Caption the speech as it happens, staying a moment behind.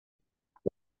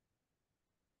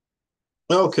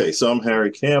Okay, so I'm Harry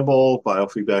Campbell,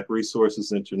 Biofeedback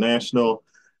Resources International,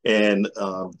 and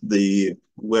the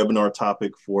webinar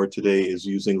topic for today is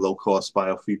using low-cost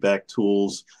biofeedback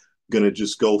tools. Going to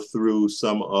just go through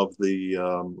some of the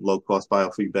low-cost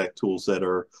biofeedback tools that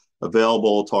are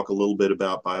available, talk a little bit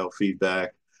about biofeedback,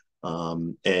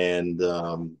 and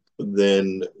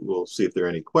then we'll see if there are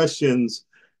any questions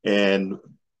and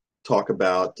talk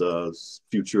about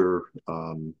future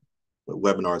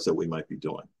webinars that we might be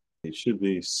doing. You should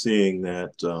be seeing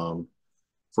that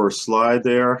first slide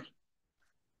there.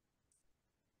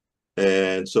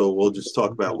 And so we'll just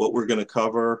talk about what we're going to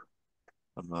cover.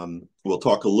 We'll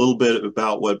talk a little bit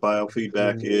about what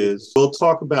biofeedback is. We'll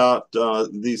talk about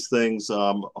these things.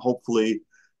 Hopefully,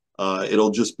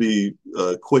 it'll just be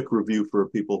a quick review for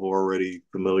people who are already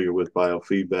familiar with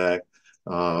biofeedback,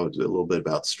 a little bit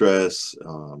about stress,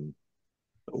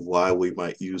 why we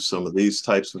might use some of these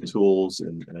types of tools,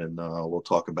 and we'll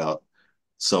talk about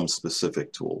some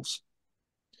specific tools.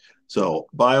 So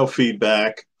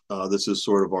biofeedback, this is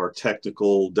sort of our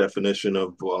technical definition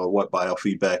of what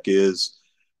biofeedback is.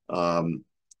 And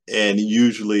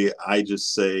usually I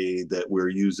just say that we're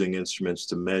using instruments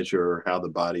to measure how the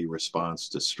body responds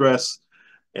to stress.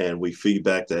 And we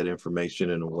feedback that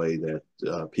information in a way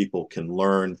that people can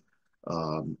learn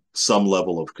some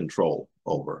level of control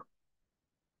over.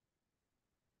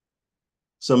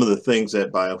 Some of the things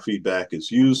that biofeedback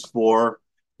is used for,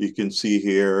 you can see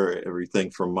here everything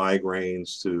from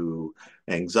migraines to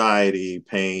anxiety,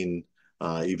 pain,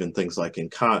 even things like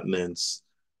incontinence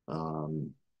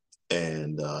and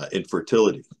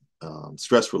infertility,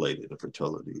 stress-related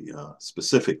infertility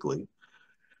specifically.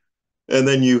 And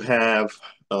then you have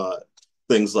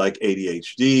things like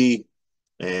ADHD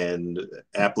and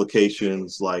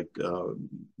applications like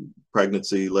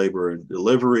pregnancy, labor, and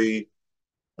delivery,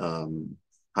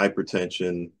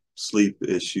 hypertension, sleep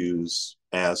issues,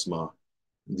 asthma.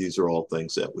 These are all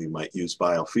things that we might use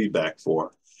biofeedback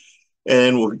for.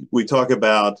 And we talk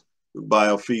about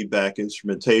biofeedback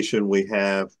instrumentation. We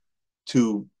have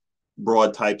two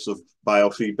broad types of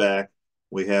biofeedback.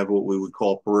 We have what we would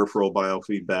call peripheral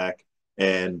biofeedback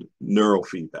and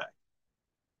neurofeedback.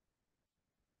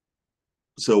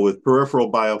 So with peripheral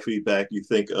biofeedback, you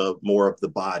think of more of the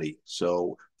body.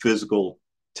 So physical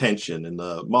tension in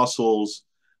the muscles,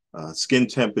 skin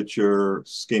temperature,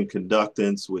 skin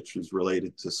conductance, which is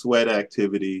related to sweat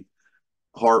activity,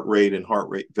 heart rate and heart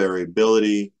rate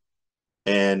variability,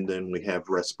 and then we have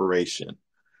respiration.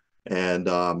 And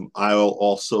I'll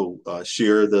also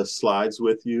share the slides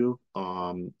with you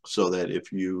so that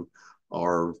if you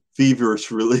are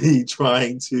feverishly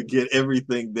trying to get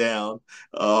everything down,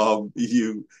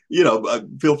 you know,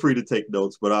 feel free to take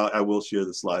notes, but I will share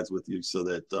the slides with you so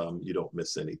that you don't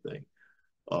miss anything.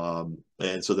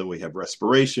 And so then we have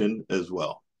respiration as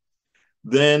well.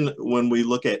 Then when we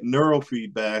look at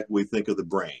neurofeedback, we think of the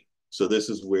brain. So this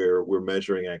is where we're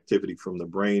measuring activity from the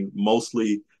brain.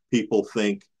 Mostly people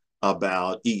think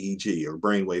about EEG or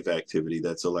brainwave activity.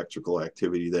 That's electrical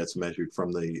activity that's measured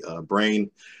from the brain.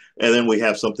 And then we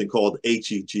have something called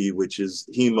HEG, which is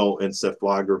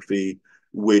hemoencephalography,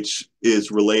 which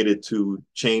is related to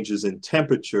changes in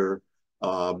temperature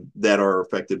that are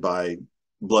affected by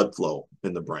blood flow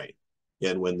in the brain.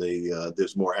 And when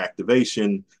there's more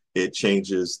activation, it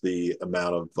changes the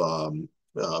amount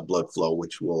of blood flow,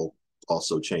 which will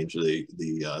also change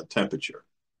the temperature.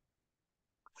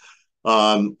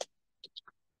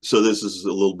 So this is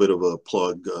a little bit of a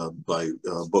plug by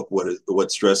book,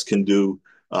 What Stress Can Do,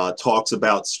 talks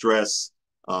about stress.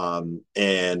 And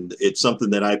it's something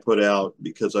that I put out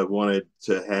because I wanted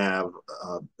to have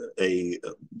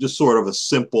just sort of a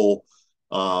simple,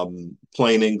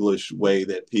 plain English way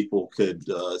that people could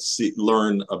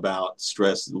learn about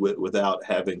stress without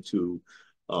having to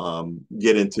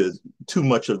get into too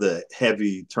much of the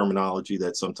heavy terminology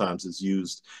that sometimes is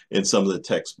used in some of the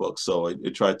textbooks. So I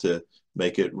tried to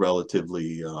make it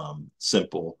relatively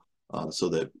simple so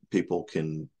that people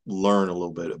can learn a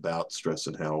little bit about stress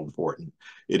and how important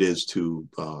it is to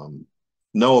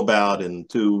know about and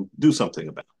to do something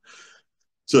about.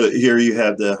 So here you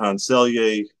have the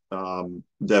Hanselye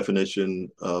definition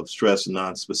of stress and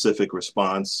non-specific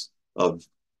response of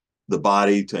the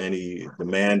body to any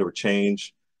demand or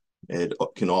change. It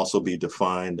can also be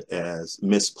defined as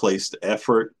misplaced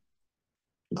effort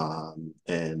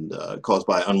and caused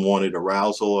by unwanted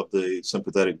arousal of the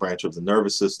sympathetic branch of the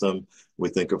nervous system. We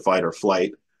think of fight or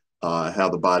flight, how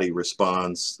the body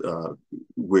responds,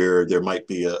 where there might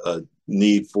be a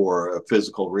need for a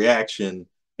physical reaction.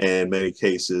 And in many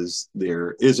cases,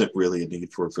 there isn't really a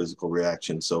need for a physical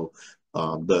reaction. So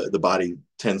the body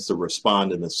tends to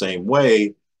respond in the same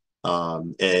way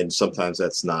And sometimes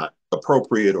that's not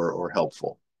appropriate or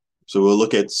helpful. So we'll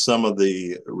look at some of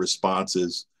the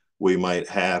responses we might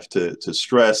have to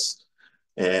stress.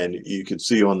 And you can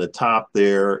see on the top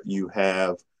there, you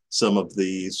have some of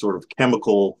the sort of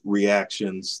chemical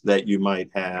reactions that you might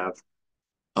have.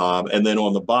 And then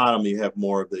on the bottom, you have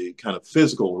more of the kind of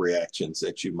physical reactions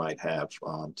that you might have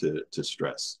to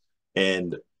stress.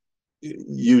 And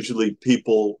usually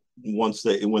people,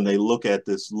 when they look at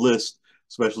this list,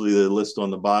 especially the list on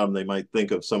the bottom, they might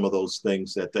think of some of those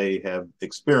things that they have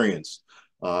experienced.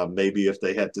 Maybe if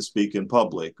they had to speak in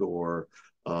public, or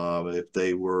if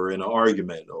they were in an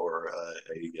argument or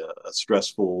a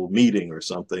stressful meeting or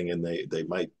something, and they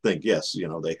might think, yes,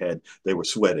 they were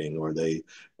sweating, or they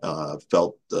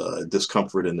felt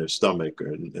discomfort in their stomach,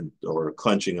 or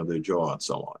clenching of their jaw, and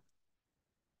so on.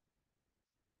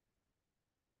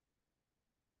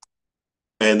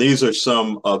 And these are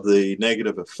some of the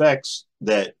negative effects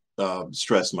that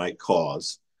stress might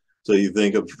cause. So you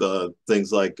think of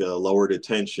things like lowered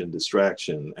attention,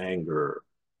 distraction, anger,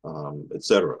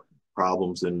 etc.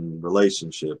 Problems in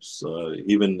relationships,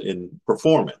 even in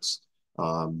performance.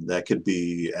 That could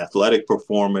be athletic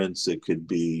performance, it could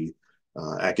be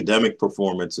academic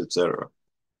performance, etc.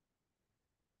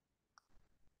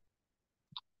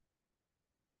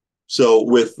 So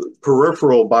with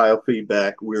peripheral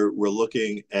biofeedback, we're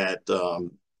looking at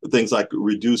things like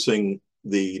reducing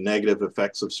the negative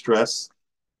effects of stress,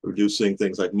 reducing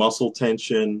things like muscle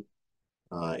tension,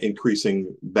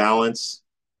 increasing balance,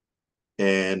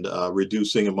 and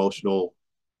reducing emotional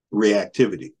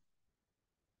reactivity.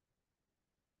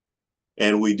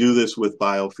 And we do this with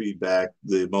biofeedback.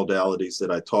 The modalities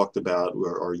that I talked about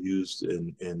are used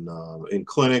in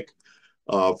clinic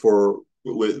for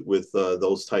with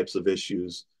those types of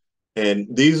issues. And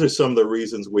these are some of the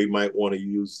reasons we might want to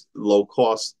use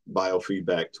low-cost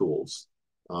biofeedback tools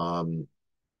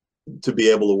to be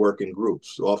able to work in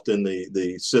groups. Often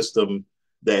the system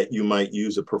that you might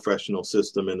use, a professional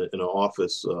system in an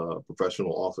office,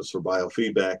 professional office for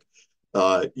biofeedback,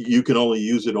 you can only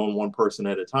use it on one person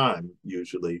at a time,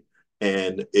 usually.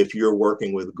 And if you're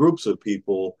working with groups of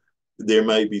people, there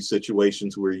might be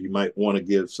situations where you might want to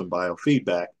give some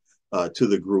biofeedback to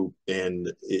the group,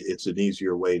 and it's an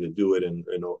easier way to do it, and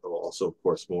also, of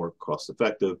course, more cost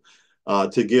effective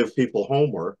to give people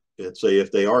homework. And say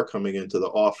if they are coming into the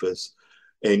office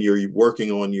and you're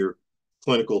working on your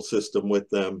clinical system with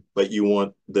them, but you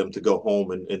want them to go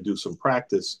home and do some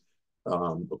practice.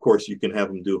 Of course, you can have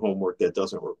them do homework that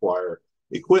doesn't require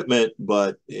equipment,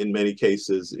 but in many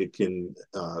cases, it can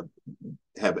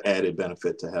have added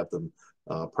benefit to have them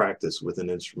practice with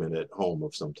an instrument at home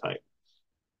of some type.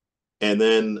 And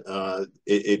then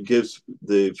it gives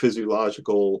the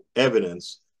physiological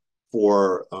evidence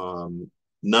for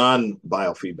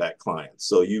non-biofeedback clients.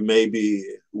 So you may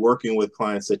be working with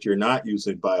clients that you're not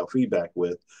using biofeedback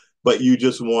with, but you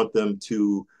just want them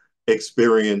to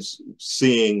experience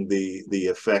seeing the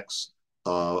effects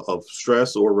of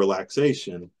stress or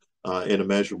relaxation in a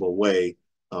measurable way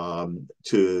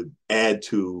to add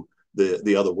to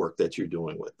the other work that you're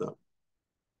doing with them.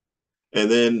 And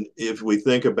then if we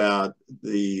think about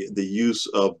the use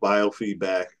of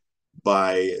biofeedback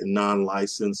by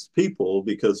non-licensed people,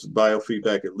 because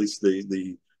biofeedback, at least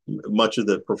the much of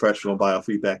the professional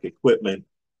biofeedback equipment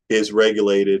is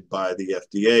regulated by the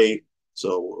FDA.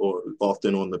 So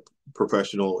often on the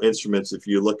professional instruments, if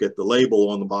you look at the label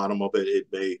on the bottom of it, it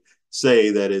may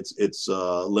say that it's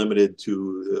limited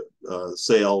to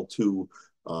sale to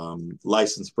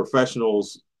licensed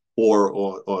professionals,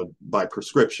 or by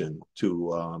prescription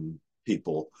to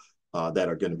people that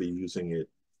are going to be using it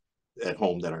at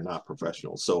home that are not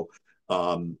professionals. So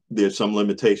there's some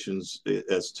limitations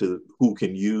as to who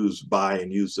can buy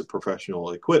and use the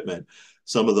professional equipment.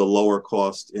 Some of the lower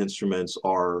cost instruments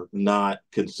are not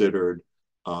considered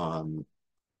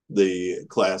the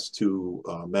class 2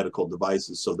 medical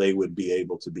devices, so they would be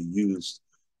able to be used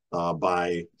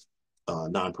by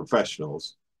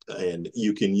non-professionals. And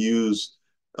you can use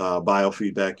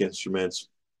biofeedback instruments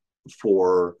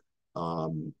for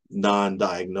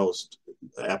non-diagnosed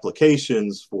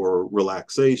applications, for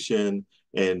relaxation,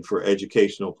 and for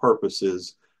educational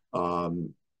purposes,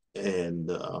 and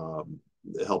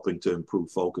helping to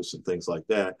improve focus and things like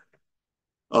that.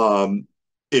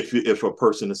 If a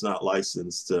person is not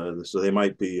licensed, so they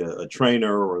might be a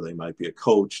trainer, or they might be a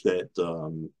coach that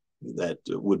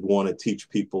would want to teach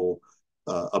people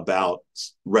about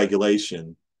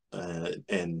regulation,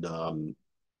 and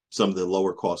some of the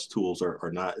lower cost tools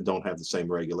don't have the same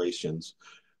regulations,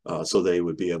 so they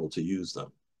would be able to use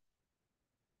them.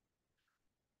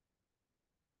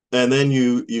 And then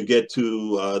you get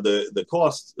to the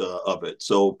cost of it.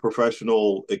 So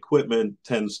professional equipment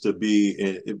tends to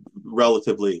be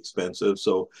relatively expensive.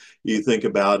 So you think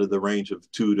about the range of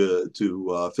to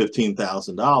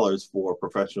 $15,000 for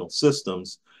professional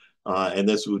systems, and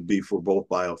this would be for both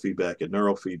biofeedback and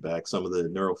neurofeedback. Some of the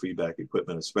neurofeedback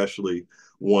equipment, especially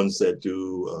ones that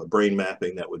do brain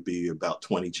mapping, that would be about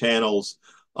 20 channels.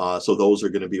 So those are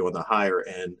going to be on the higher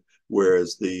end,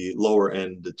 whereas the lower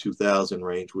end, the 2000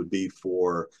 range, would be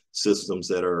for systems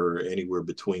that are anywhere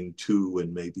between 2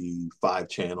 and maybe 5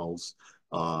 channels,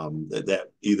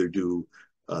 that either do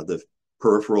the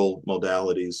peripheral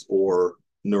modalities or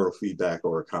neurofeedback,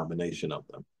 or a combination of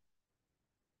them.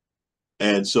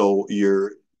 And so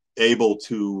you're able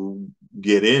to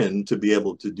get in to be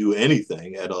able to do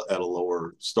anything at a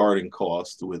lower starting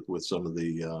cost with some of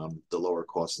the lower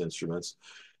cost instruments.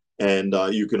 And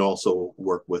you can also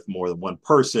work with more than one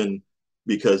person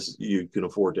because you can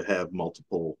afford to have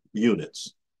multiple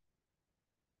units.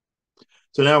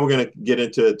 So now we're going to get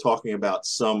into talking about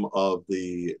some of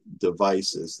the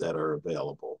devices that are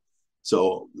available.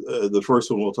 So the first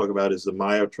one we'll talk about is the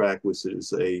MyoTrack, which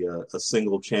is a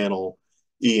single channel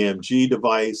EMG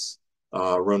device.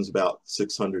 Runs about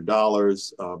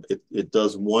 $600. It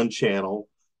does one channel.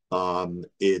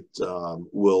 It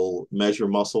will measure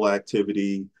muscle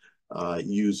activity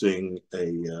using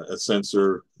a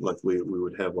sensor, like we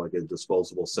would have like a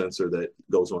disposable sensor that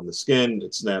goes on the skin.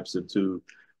 It snaps into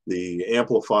the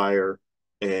amplifier,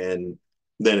 and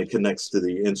then it connects to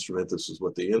the instrument. This is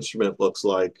what the instrument looks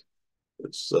like.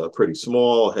 It's pretty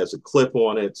small, has a clip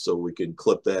on it, so we can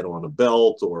clip that on a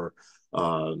belt or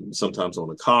sometimes on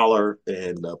a collar,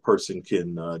 and a person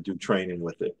can do training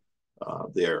with it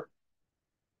there.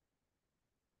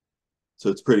 So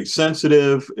it's pretty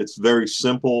sensitive. It's very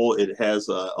simple. It has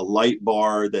a light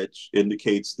bar that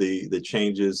indicates the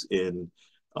changes in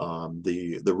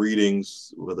the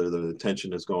readings, whether the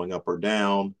tension is going up or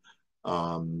down.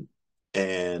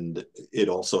 And it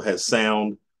also has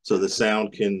sound. So the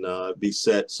sound can be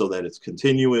set so that it's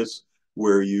continuous,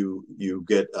 where you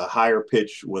get a higher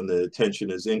pitch when the tension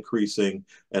is increasing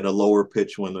and a lower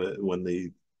pitch when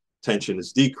the tension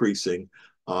is decreasing.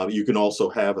 You can also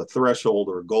have a threshold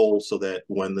or goal so that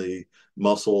when the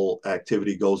muscle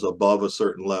activity goes above a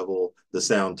certain level, the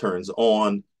sound turns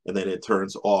on, and then it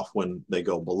turns off when they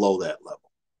go below that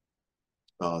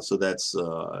level. So that's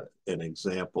an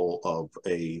example of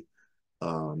an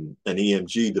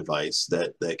EMG device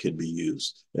that can be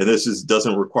used. And this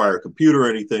doesn't require a computer or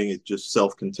anything. It's just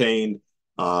self-contained,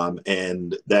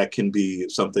 and that can be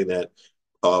something that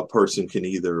a person can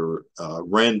either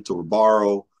rent or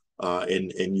borrow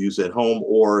and use at home,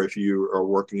 or if you are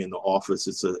working in the office,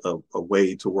 it's a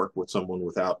way to work with someone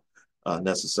without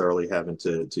necessarily having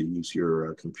to use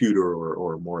your computer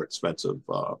or a more expensive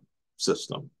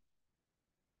system.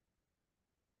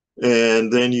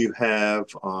 And then you have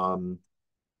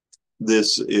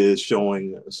this is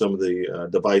showing some of the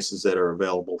devices that are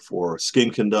available for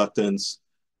skin conductance.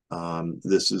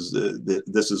 This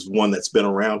is one that's been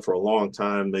around for a long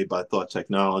time, made by Thought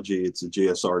Technology. It's a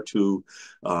GSR2.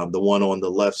 The one on the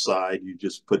left side, you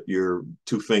just put your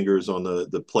 2 fingers on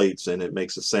the plates, and it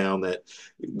makes a sound that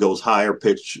goes higher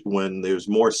pitch when there's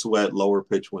more sweat, lower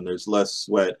pitch when there's less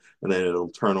sweat, and then it'll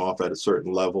turn off at a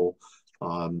certain level.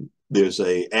 There's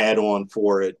a add-on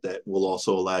for it that will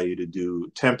also allow you to do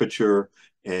temperature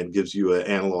and gives you an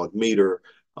analog meter.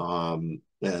 And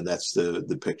that's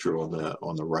the picture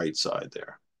on the right side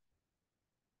there.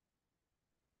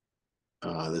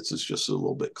 This is just a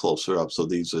little bit closer up. So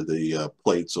these are the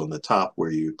plates on the top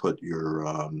where you put your,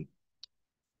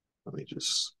 let me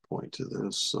just point to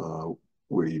this,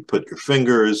 where you put your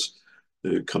fingers.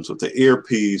 It comes with the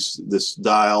earpiece. This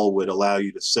dial would allow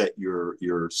you to set your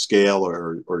scale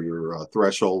or your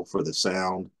threshold for the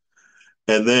sound.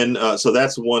 And then, so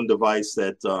that's one device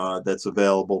that's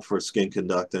available for skin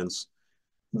conductance.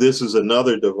 This is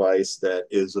another device that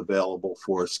is available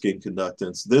for skin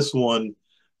conductance. This one,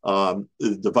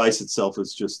 the device itself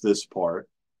is just this part,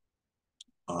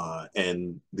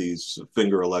 and these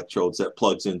finger electrodes that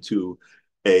plugs into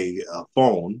a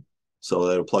phone. So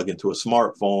that'll plug into a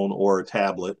smartphone or a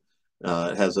tablet.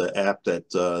 It has an app that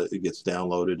it gets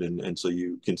downloaded, and so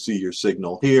you can see your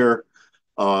signal here.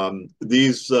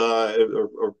 These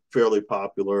are fairly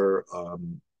popular,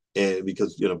 and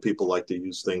because people like to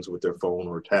use things with their phone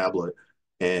or tablet,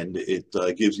 and it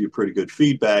gives you pretty good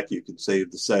feedback. You can save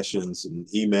the sessions and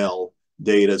email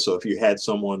data. So if you had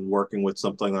someone working with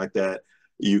something like that,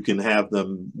 you can have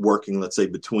them working, let's say,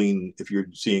 if you're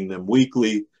seeing them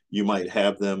weekly, you might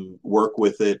have them work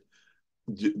with it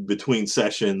between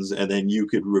sessions, and then you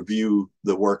could review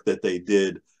the work that they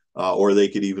did or they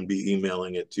could even be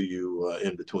emailing it to you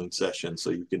in between sessions so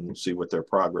you can see what their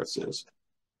progress is.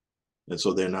 And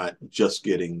so they're not just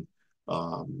getting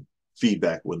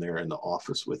feedback when they're in the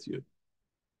office with you.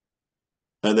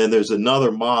 And then there's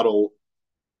another model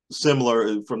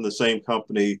similar from the same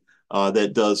company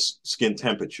that does skin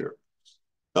temperature.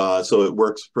 So it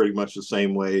works pretty much the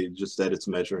same way, just that it's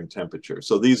measuring temperature.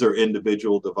 So these are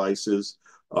individual devices.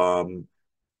 In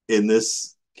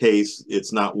this case,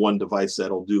 it's not one device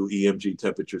that'll do EMG,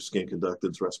 temperature, skin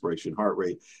conductance, respiration, heart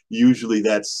rate. Usually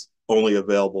that's only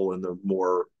available in the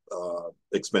more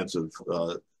expensive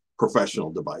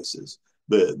professional devices.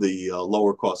 The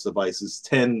lower cost devices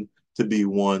tend to be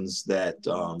ones that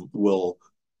will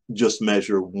just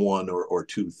measure one or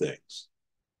two things.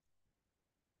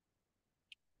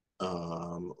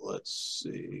 Let's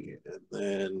see, and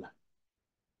then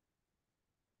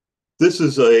this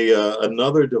is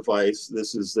another device.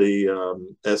 This is the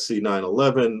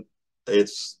SC911.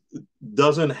 It's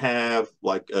doesn't have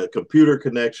like a computer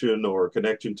connection or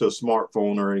connection to a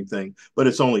smartphone or anything, but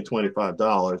it's only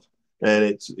 $25, and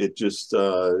it just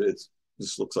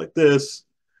looks like this.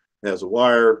 It has a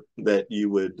wire that you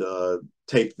would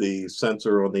tape the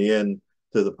sensor on the end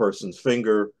to the person's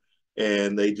finger,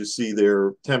 and they just see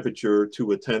their temperature to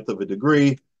 1/10 of a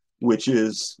degree, which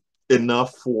is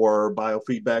enough for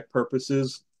biofeedback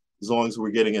purposes. As long as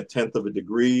we're getting 1/10 of a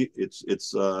degree, it's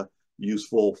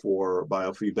useful for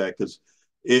biofeedback, because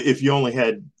if you only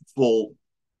had full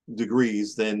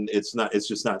degrees, then it's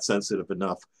just not sensitive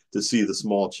enough to see the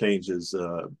small changes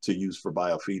to use for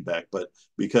biofeedback. But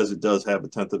because it does have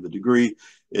 1/10 of a degree,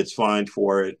 it's fine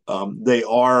for it. They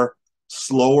are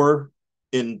slower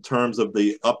in terms of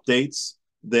the updates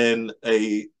than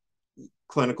a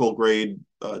clinical grade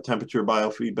temperature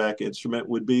biofeedback instrument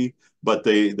would be, but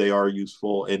they are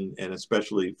useful, and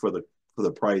especially for the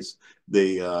price,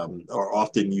 they are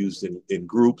often used in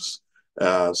groups.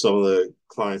 Some of the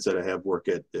clients that I have work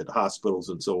at hospitals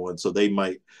and so on, so they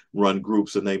might run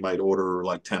groups and they might order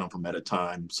like 10 of them at a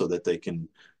time so that they can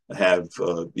have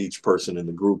each person in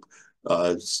the group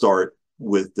start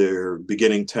with their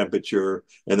beginning temperature,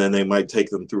 and then they might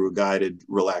take them through a guided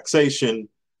relaxation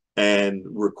and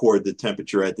record the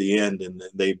temperature at the end. And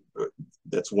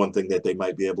that's one thing that they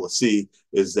might be able to see,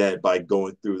 is that by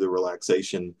going through the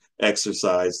relaxation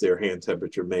exercise, their hand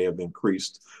temperature may have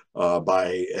increased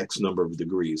by X number of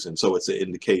degrees. And so it's an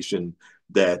indication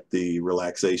that the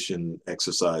relaxation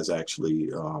exercise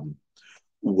actually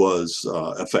was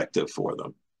effective for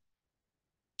them.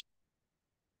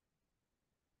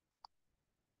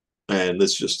 And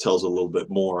this just tells a little bit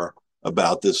more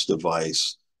about this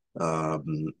device.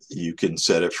 You can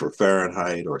set it for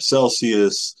Fahrenheit or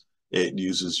Celsius. It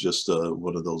uses just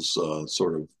one of those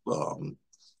sort of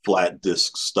flat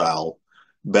disk style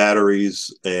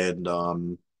batteries. And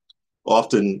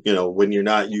often, when you're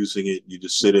not using it, you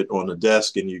just sit it on a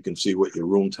desk and you can see what your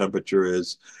room temperature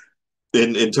is.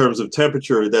 In terms of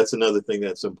temperature, that's another thing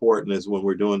that's important, is when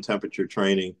we're doing temperature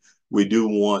training, we do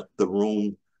want the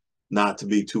room not to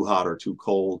be too hot or too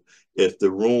cold. If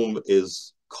the room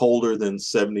is colder than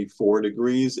 74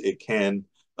 degrees, it can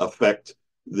affect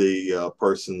the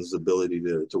person's ability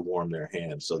to warm their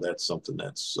hands. So that's something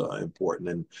that's important.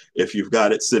 And if you've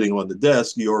got it sitting on the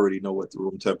desk, you already know what the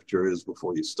room temperature is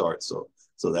before you start. So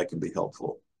that can be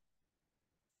helpful.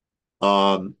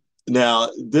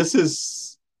 Now, this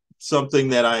is something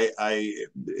that I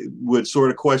would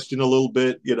sort of question a little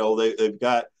bit. They've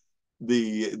got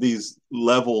these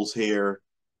levels here,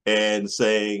 and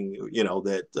saying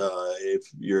that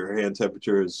if your hand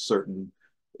temperature is certain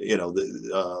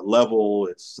the level,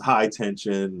 it's high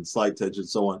tension, slight tension,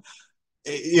 so on.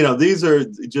 These are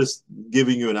just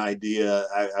giving you an idea.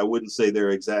 I wouldn't say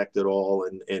they're exact at all,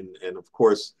 and of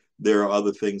course there are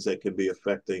other things that can be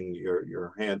affecting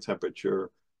your hand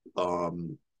temperature.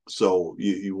 So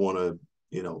you want to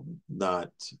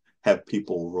not have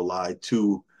people rely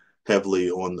too heavily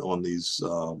on these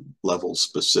levels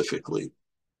specifically.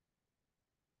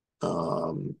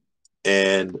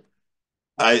 And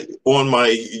on my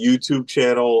YouTube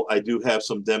channel, I do have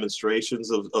some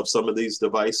demonstrations of some of these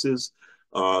devices.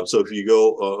 So if you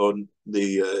go on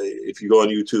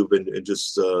YouTube and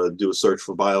just do a search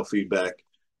for Biofeedback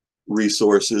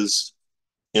Resources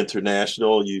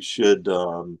International, you should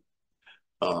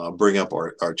bring up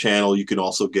our channel. You can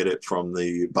also get it from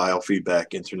the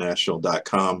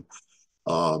biofeedbackinternational.com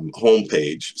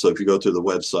homepage. So if you go to the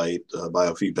website,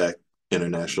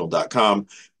 biofeedbackinternational.com,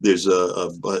 there's a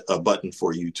button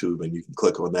for YouTube, and you can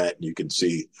click on that and you can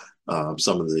see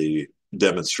some of the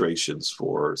demonstrations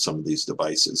for some of these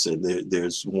devices. And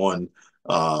there's one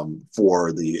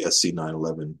for the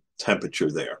SC911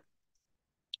 temperature there.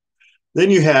 Then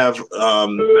you have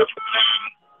oh,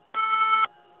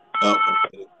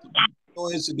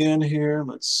 noise again here.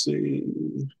 Let's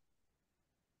see.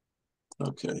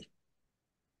 Okay,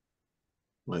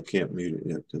 I can't mute it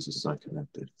yet because it's not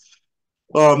connected.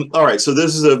 All right, so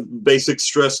this is a basic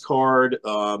stress card.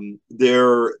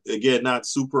 They're, again, not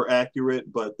super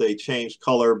accurate, but they change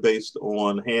color based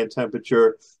on hand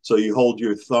temperature. So you hold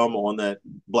your thumb on that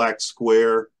black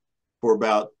square for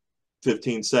about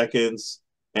 15 seconds.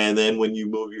 And then when you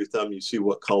move your thumb, you see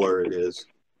what color it is.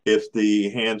 If the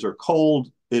hands are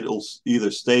cold, it'll either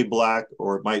stay black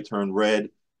or it might turn red.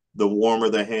 The warmer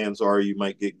the hands are, you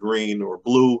might get green or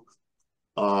blue.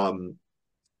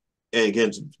 And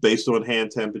again, based on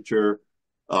hand temperature.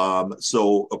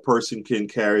 So a person can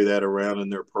carry that around in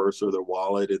their purse or their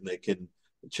wallet, and they can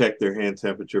check their hand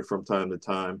temperature from time to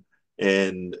time.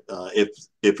 And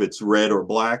if it's red or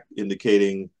black,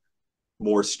 indicating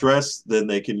more stress, then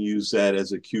they can use that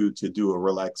as a cue to do a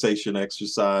relaxation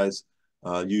exercise.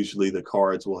 Usually, the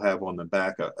cards will have on the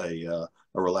back a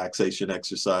relaxation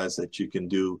exercise that you can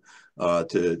do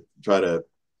to try to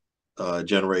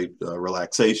generate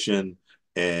relaxation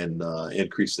and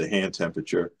increase the hand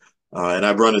temperature. And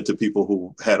I've run into people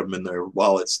who had them in their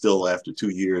wallet still after 2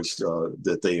 years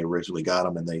that they originally got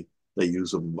them, and they use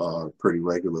them pretty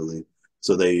regularly.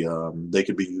 So they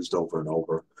can be used over and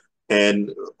over.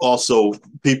 And also,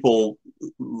 people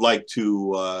like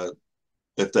to,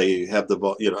 if they have the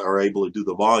are able to do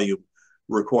the volume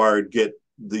required, get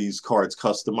these cards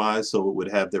customized so it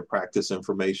would have their practice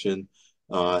information,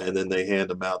 and then they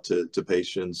hand them out to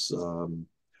patients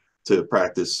to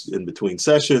practice in between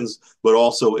sessions. But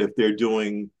also, if they're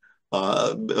doing,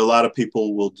 a lot of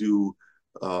people will do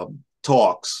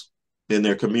talks in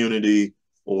their community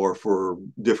or for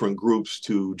different groups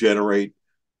to generate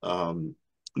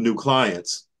new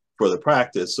clients for the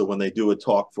practice. So when they do a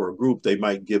talk for a group, they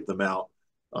might give them out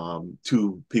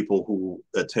to people who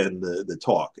attend the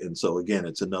talk. And so again,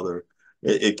 it's another,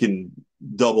 it can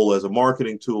double as a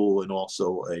marketing tool and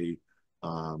also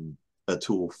a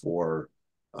tool for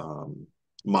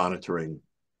monitoring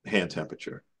hand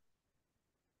temperature.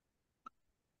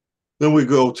 Then we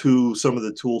go to some of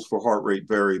the tools for heart rate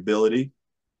variability.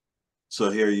 So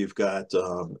here you've got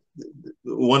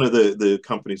one of the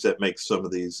companies that makes some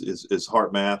of these is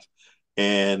HeartMath,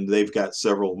 and they've got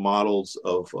several models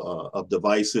of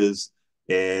devices,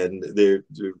 and they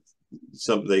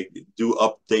do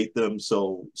update them.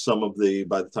 So some of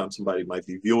by the time somebody might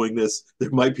be viewing this,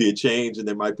 there might be a change and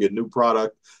there might be a new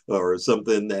product or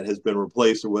something that has been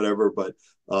replaced or whatever. But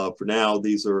for now,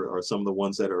 these are some of the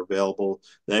ones that are available.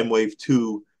 The M-Wave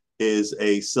 2 is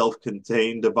a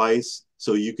self-contained device,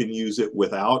 so you can use it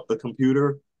without a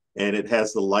computer, and it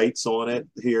has the lights on it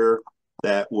here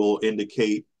that will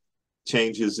indicate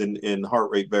changes in heart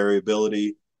rate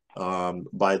variability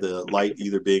by the light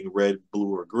either being red,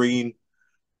 blue, or green.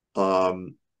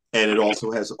 And it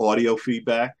also has audio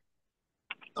feedback,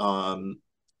 but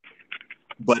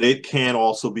it can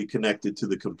also be connected to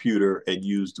the computer and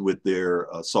used with their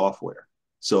software.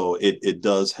 So it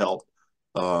does help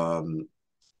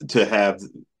to have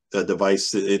a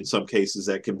device in some cases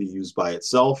that can be used by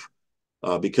itself,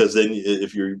 because then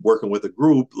if you're working with a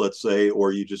group, let's say,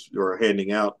 or you just are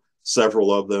handing out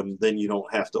several of them, then you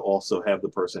don't have to also have the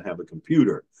person have a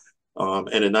computer.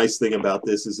 And a nice thing about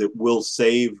this is it will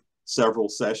save several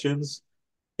sessions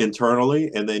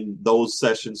internally, and then those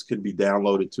sessions can be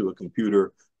downloaded to a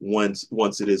computer once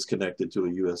it is connected to a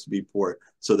USB port,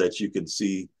 so that you can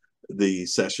see the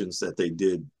sessions that they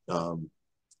did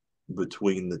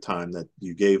between the time that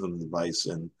you gave them the device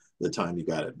and the time you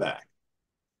got it back.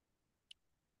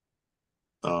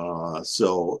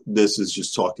 So this is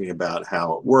just talking about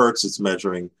how it works. It's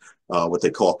measuring what they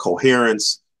call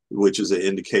coherence, which is an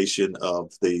indication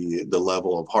of the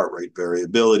level of heart rate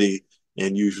variability.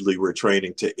 And usually we're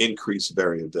training to increase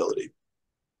variability.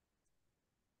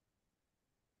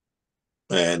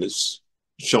 And it's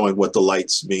showing what the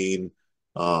lights mean.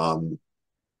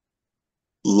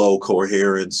 Low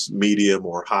coherence, medium,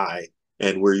 or high.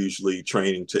 And we're usually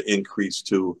training to increase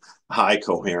to high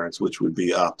coherence, which would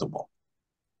be optimal.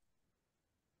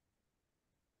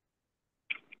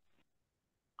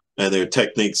 And there are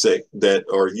techniques that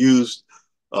are used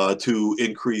to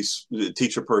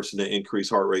teach a person to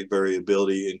increase heart rate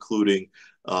variability, including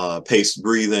paced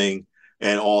breathing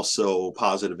and also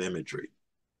positive imagery.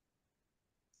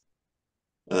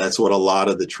 And that's what a lot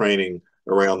of the training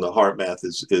around the HeartMath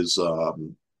is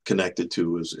connected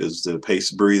to, is the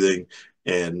paced breathing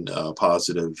and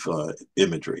positive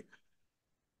imagery.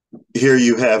 Here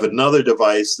you have another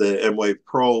device, the M-Wave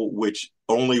Pro, which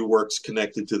only works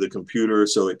connected to the computer.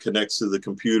 So it connects to the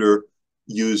computer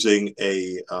using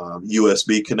a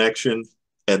USB connection,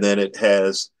 and then it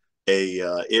has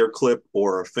a ear clip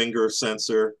or a finger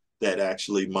sensor that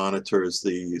actually monitors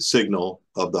the signal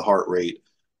of the heart rate,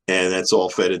 and that's all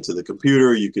fed into the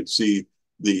computer. You can see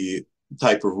the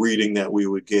type of reading that we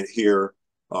would get here.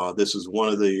 This is one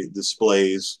of the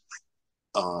displays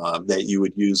that you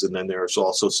would use, and then there's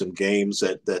also some games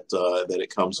that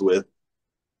it comes with.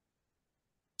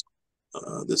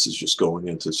 This is just going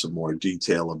into some more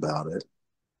detail about it.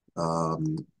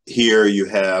 Here you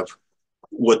have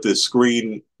what the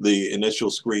screen, the initial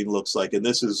screen looks like, and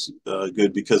this is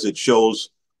good because it shows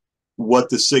what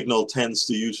the signal tends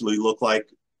to usually look like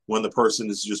when the person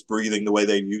is just breathing the way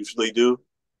they usually do,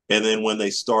 and then when they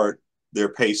start their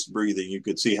paced breathing, you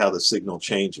could see how the signal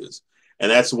changes.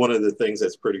 And that's one of the things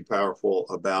that's pretty powerful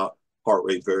about heart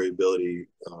rate variability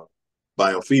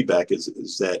biofeedback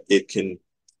is that it can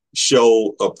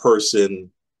show a person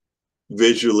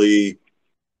visually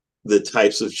the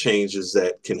types of changes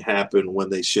that can happen when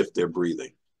they shift their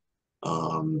breathing.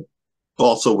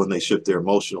 Also when they shift their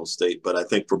emotional state. But I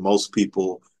think for most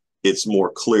people, it's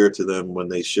more clear to them when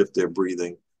they shift their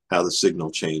breathing how the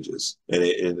signal changes. And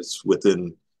it's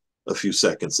within a few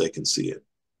seconds they can see it.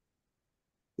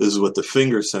 This is what the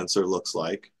finger sensor looks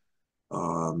like.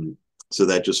 So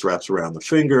that just wraps around the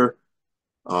finger.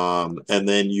 And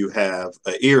then you have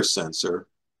an ear sensor.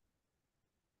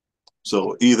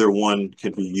 So either one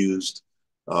can be used.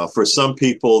 For some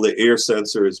people, the ear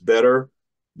sensor is better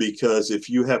because if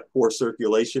you have poor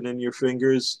circulation in your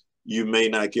fingers, you may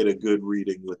not get a good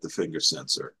reading with the finger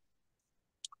sensor.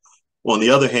 On the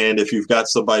other hand, if you've got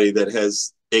somebody that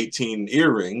has 18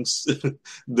 earrings,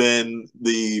 then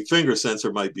the finger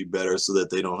sensor might be better so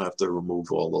that they don't have to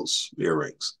remove all those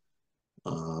earrings.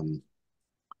 And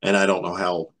I don't know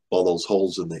how all those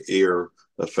holes in the ear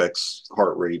affects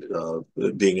heart rate,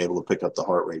 being able to pick up the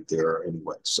heart rate there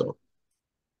anyway. So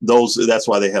that's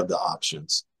why they have the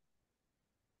options.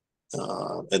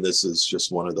 And this is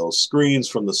just one of those screens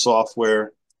from the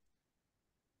software.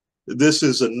 This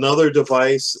is another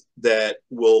device that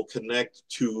will connect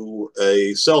to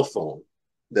a cell phone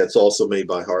that's also made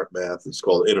by HeartMath. It's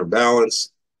called Interbalance.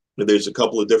 And there's a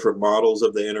couple of different models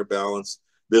of the Interbalance.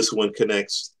 This one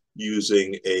connects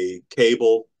using a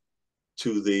cable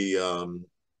to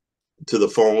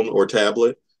the phone or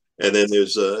tablet. And then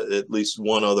there's at least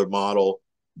one other model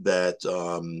that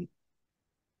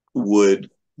would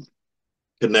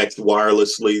connect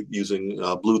wirelessly using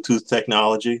Bluetooth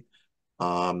technology.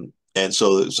 And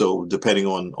so depending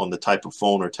on the type of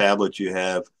phone or tablet you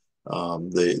have,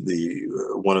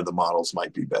 one of the models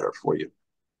might be better for you.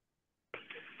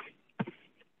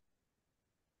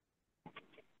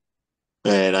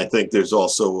 And I think there's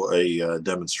also a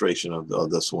demonstration of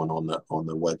this one on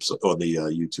the website, on the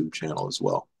YouTube channel as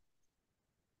well.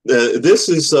 This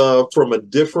is from a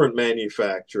different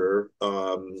manufacturer.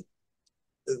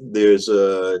 There's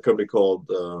a company called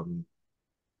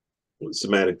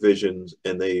Somatic Visions,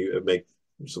 and they make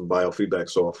some biofeedback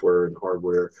software and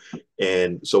hardware.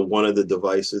 And so one of the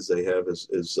devices they have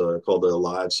is called the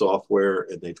Alive software,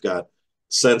 and they've got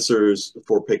sensors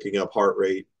for picking up heart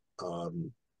rate.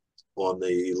 On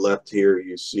the left here,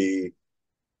 you see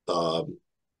a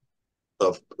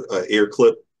ear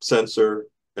clip sensor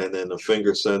and then a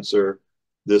finger sensor.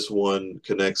 This one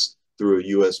connects through a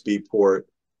USB port.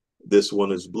 This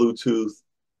one is Bluetooth.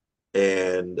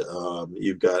 And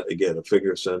you've got, again, a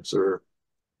finger sensor.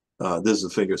 This is a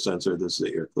finger sensor. This is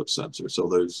the ear clip sensor. So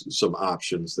there's some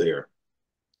options there.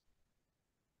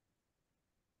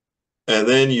 And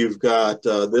then you've got,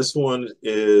 this one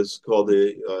is called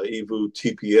the EVU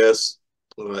TPS.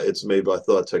 It's made by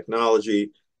Thought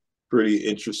Technology. Pretty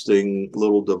interesting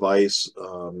little device.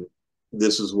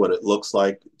 This is what it looks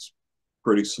like. It's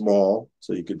pretty small,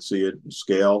 so you can see it in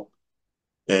scale.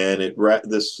 And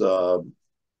this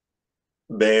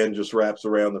band just wraps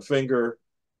around the finger.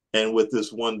 And with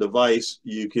this one device,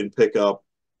 you can pick up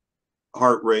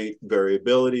heart rate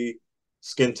variability,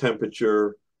 skin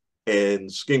temperature,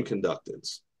 and skin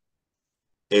conductance.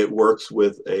 It works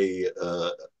with a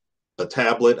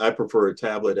tablet. I prefer a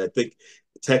tablet. I think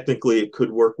technically it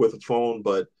could work with a phone,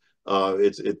 but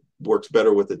it works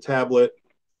better with a tablet.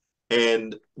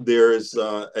 And there's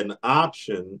an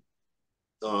option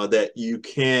that you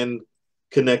can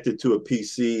connect it to a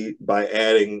PC by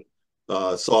adding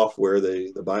software,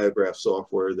 the Biograph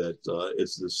software that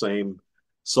is the same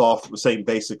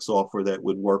basic software that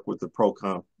would work with the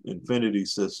ProComp Infinity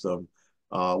system.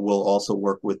 Will also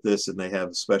work with this, and they have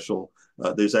a special.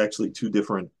 There's actually two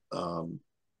different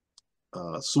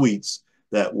suites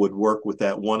that would work with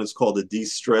that. One is called a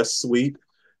de-stress suite,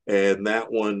 and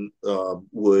that one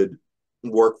would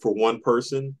work for one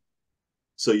person.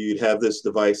 So you'd have this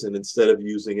device, and instead of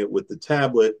using it with the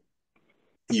tablet,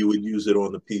 you would use it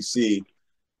on the PC.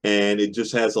 And it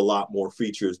just has a lot more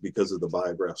features because of the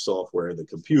Biograph software in the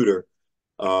computer.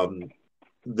 Um,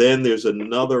 then there's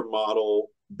another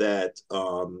model that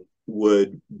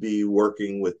would be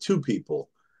working with two people.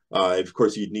 Of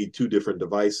course, you'd need two different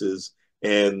devices,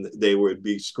 and they would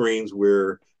be screens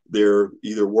where they're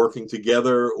either working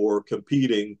together or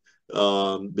competing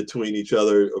between each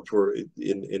other for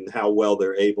in how well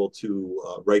they're able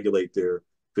to regulate their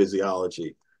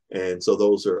physiology. And so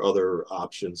those are other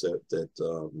options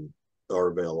that are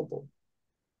available.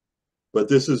 But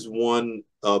this is one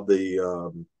of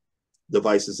the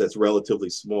devices that's relatively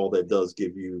small that does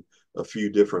give you a few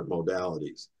different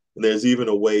modalities. And there's even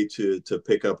a way to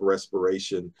pick up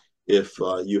respiration if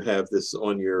you have this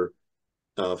on your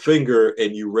finger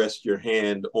and you rest your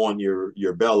hand on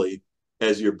your belly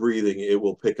as you're breathing, it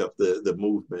will pick up the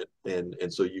movement,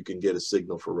 and so you can get a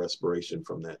signal for respiration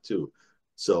from that too.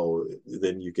 So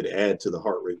then you could add to the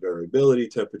heart rate variability,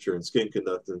 temperature, and skin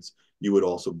conductance. You would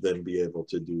also then be able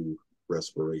to do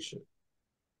respiration.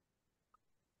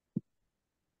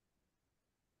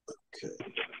 Okay,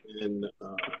 and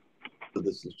so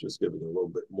this is just giving a little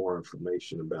bit more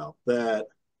information about that.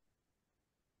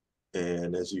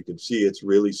 And as you can see, it's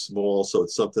really small, so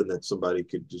it's something that somebody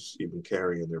could just even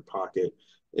carry in their pocket.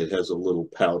 It has a little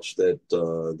pouch that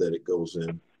it goes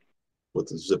in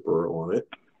with a zipper on it.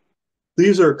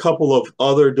 These are a couple of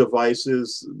other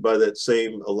devices by that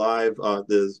same Alive,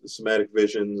 the Somatic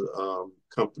Vision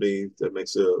company that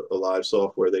makes Alive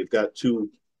software. They've got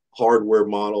two hardware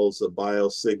models, the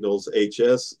BioSignals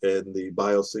HS and the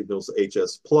BioSignals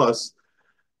HS Plus.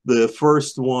 The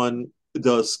first one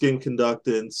does skin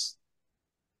conductance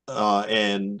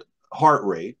and heart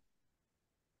rate,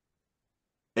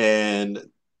 and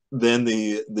then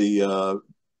the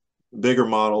bigger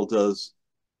model does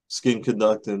skin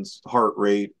conductance, heart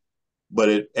rate, but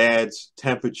it adds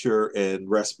temperature and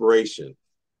respiration.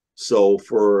 So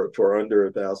for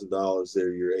under $1,000,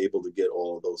 there you're able to get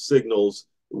all of those signals.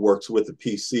 It works with the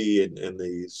PC, and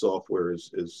the software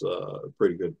is a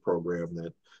pretty good program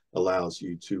that allows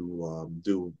you to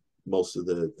do most of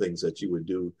the things that you would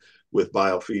do with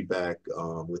biofeedback,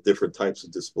 with different types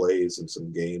of displays and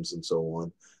some games and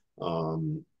so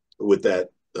on, with that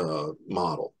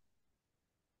model.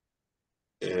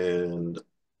 And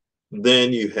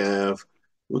then you have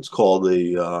what's called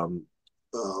the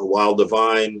Wild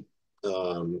Divine,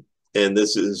 and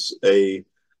this is a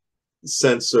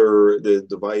sensor, the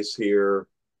device here,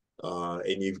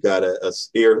 and you've got a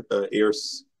ear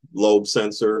lobe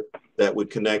sensor that would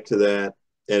connect to that,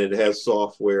 and it has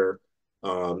software.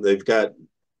 They've got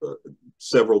uh,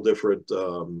 several different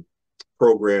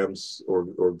programs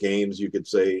or games, you could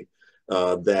say,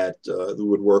 that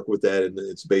would work with that, and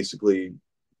it's basically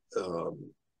um,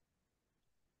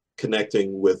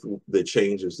 connecting with the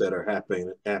changes that are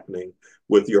happening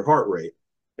with your heart rate.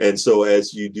 And so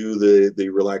as you do the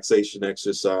relaxation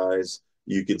exercise,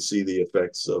 you can see the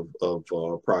effects of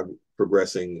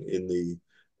progressing in the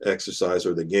exercise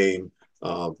or the game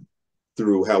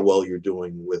through how well you're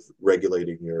doing with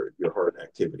regulating your heart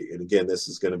activity. And again, this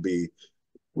is going to be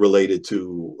related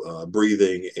to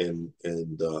breathing and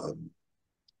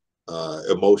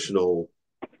emotional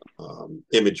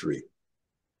imagery.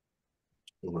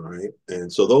 All right,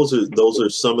 and so those are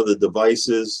some of the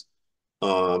devices.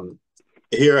 Um,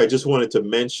 Here, I just wanted to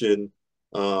mention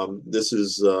this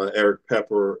is Eric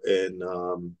Pepper,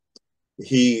 and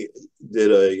he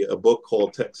did a book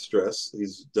called Tech Stress.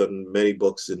 He's done many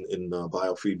books in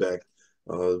biofeedback.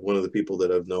 One of the people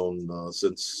that I've known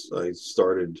since I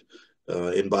started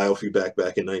in biofeedback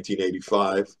back in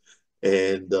 1985.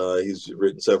 And he's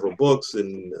written several books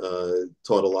and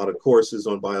taught a lot of courses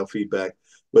on biofeedback.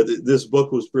 But this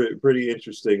book was pretty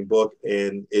interesting book,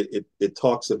 and it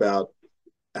talks about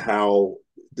how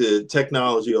the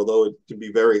technology, although it can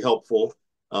be very helpful,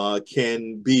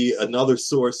 can be another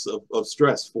source of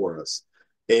stress for us.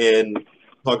 And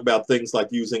talk about things like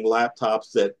using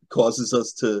laptops that causes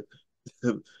us to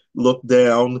look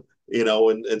down,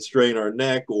 and strain our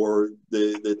neck, or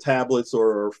the tablets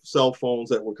or our cell phones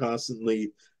that we're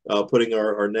constantly putting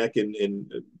our neck in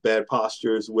bad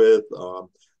postures with.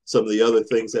 Some of the other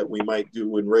things that we might do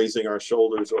when raising our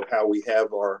shoulders, or how we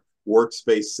have our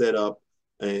workspace set up.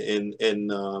 And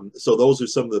so those are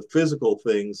some of the physical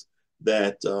things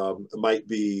that might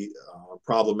be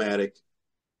problematic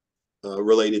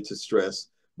related to stress.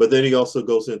 But then he also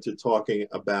goes into talking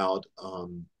about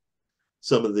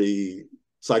some of the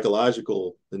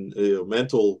psychological and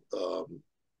mental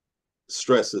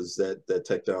stresses that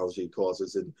technology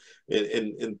causes,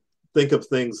 and think of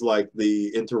things like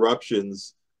the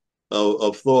interruptions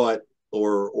of thought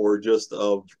or just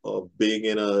of being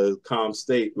in a calm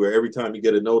state where every time you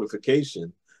get a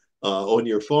notification on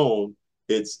your phone,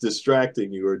 it's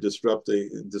distracting you or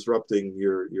disrupting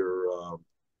your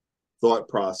thought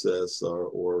process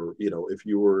or if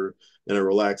you were in a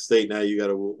relaxed state, now you got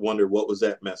to wonder, what was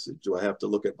that message? Do I have to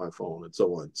look at my phone, and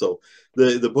so on? So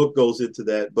the book goes into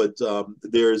that, but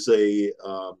there's a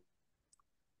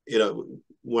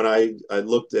when I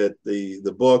looked at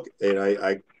the book, and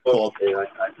I called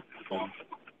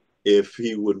if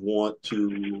he would want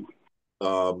to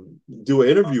do an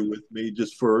interview with me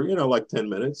just for like 10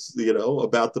 minutes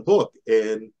about the book,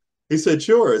 and he said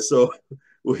sure. So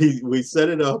we set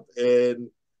it up, and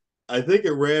I think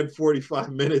it ran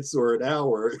 45 minutes or an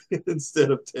hour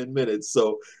instead of 10 minutes.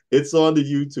 So it's on the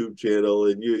YouTube channel,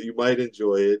 and you might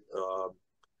enjoy it.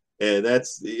 And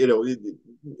that's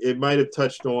it might have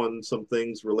touched on some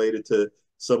things related to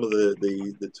some of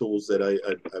the tools that I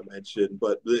mentioned,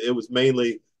 but it was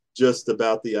mainly just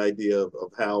about the idea of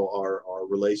how our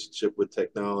relationship with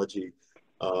technology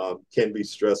can be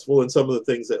stressful, and some of the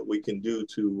things that we can do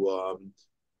to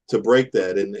break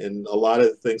that. And a lot of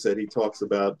the things that he talks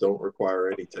about don't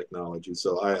require any technology.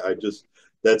 So I just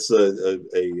that's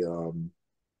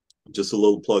just a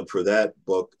little plug for that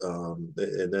book,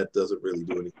 and that doesn't really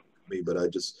do anything for me, but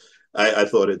I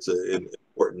thought it's an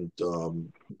important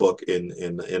book,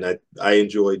 and I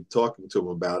enjoyed talking to him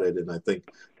about it, and I think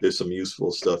there's some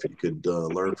useful stuff you could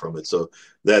learn from it. So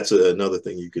that's another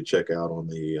thing you could check out on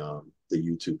the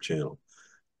YouTube channel.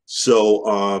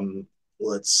 So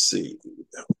let's see.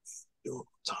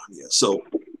 Yeah. So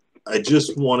I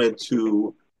just wanted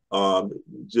to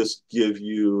just give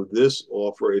you this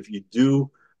offer. If you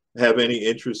do have any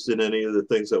interest in any of the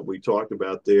things that we talked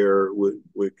about there,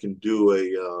 we can do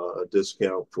a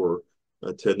discount for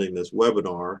attending this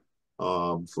webinar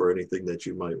for anything that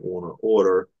you might want to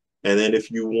order. And then if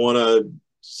you want to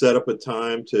set up a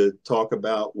time to talk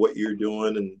about what you're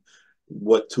doing and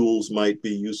what tools might be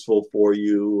useful for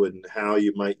you and how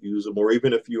you might use them, or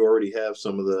even if you already have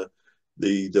some of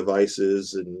the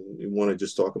devices and you want to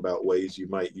just talk about ways you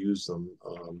might use them,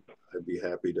 I'd be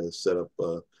happy to set up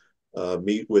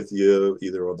meet with you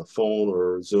either on the phone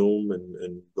or Zoom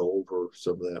and go over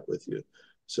some of that with you.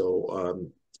 So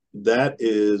that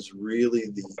is really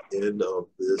the end of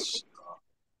this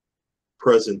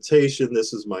presentation.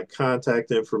 This is my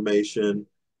contact information.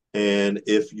 And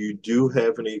if you do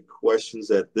have any questions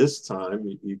at this time,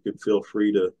 you can feel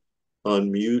free to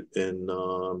unmute and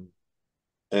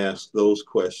ask those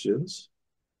questions.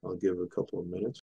 I'll give a couple of minutes.